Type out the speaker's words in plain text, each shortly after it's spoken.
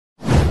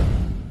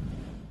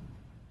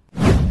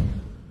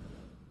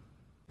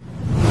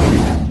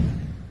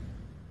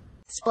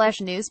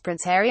SplashNews.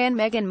 Prince Harry and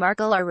Meghan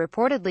Markle are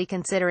reportedly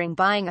considering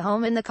buying a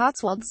home in the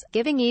Cotswolds,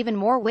 giving even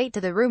more weight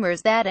to the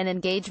rumors that an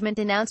engagement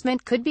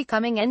announcement could be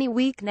coming any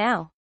week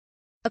now.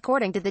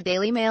 According to the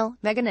Daily Mail,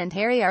 Meghan and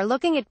Harry are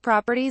looking at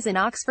properties in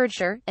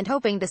Oxfordshire, and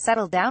hoping to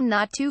settle down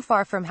not too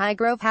far from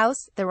Highgrove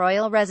House, the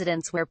royal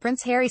residence where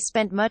Prince Harry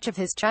spent much of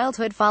his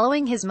childhood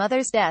following his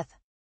mother's death.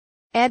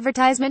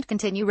 Advertisement.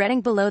 Continue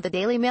reading below. The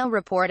Daily Mail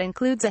report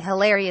includes a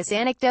hilarious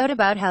anecdote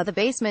about how the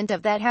basement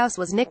of that house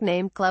was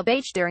nicknamed Club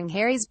H during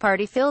Harry's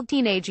party-filled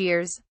teenage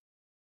years.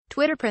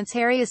 Twitter. Prince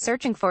Harry is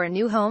searching for a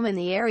new home in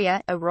the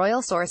area, a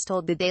royal source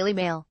told the Daily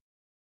Mail.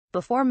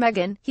 Before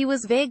Meghan, he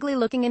was vaguely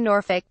looking in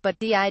Norfolk, but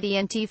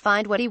didn't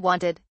find what he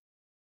wanted.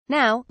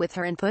 Now, with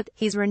her input,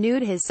 he's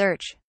renewed his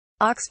search.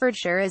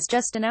 Oxfordshire is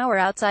just an hour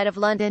outside of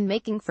London,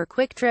 making for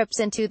quick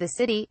trips into the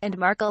city, and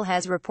Markle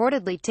has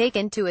reportedly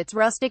taken to its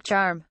rustic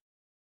charm.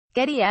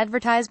 Getty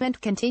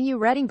advertisement. Continue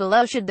reading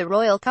below. Should the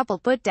royal couple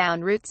put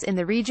down roots in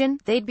the region,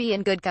 they'd be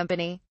in good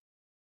company.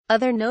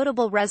 Other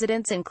notable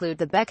residents include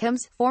the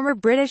Beckhams, former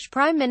British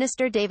Prime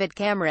Minister David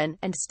Cameron,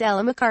 and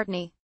Stella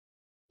McCartney.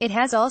 It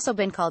has also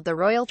been called the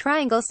Royal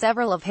Triangle.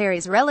 Several of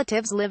Harry's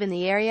relatives live in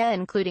the area,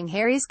 including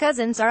Harry's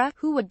cousin Zara,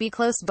 who would be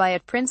close by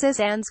at Princess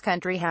Anne's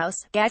country house,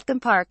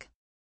 Gatcombe Park.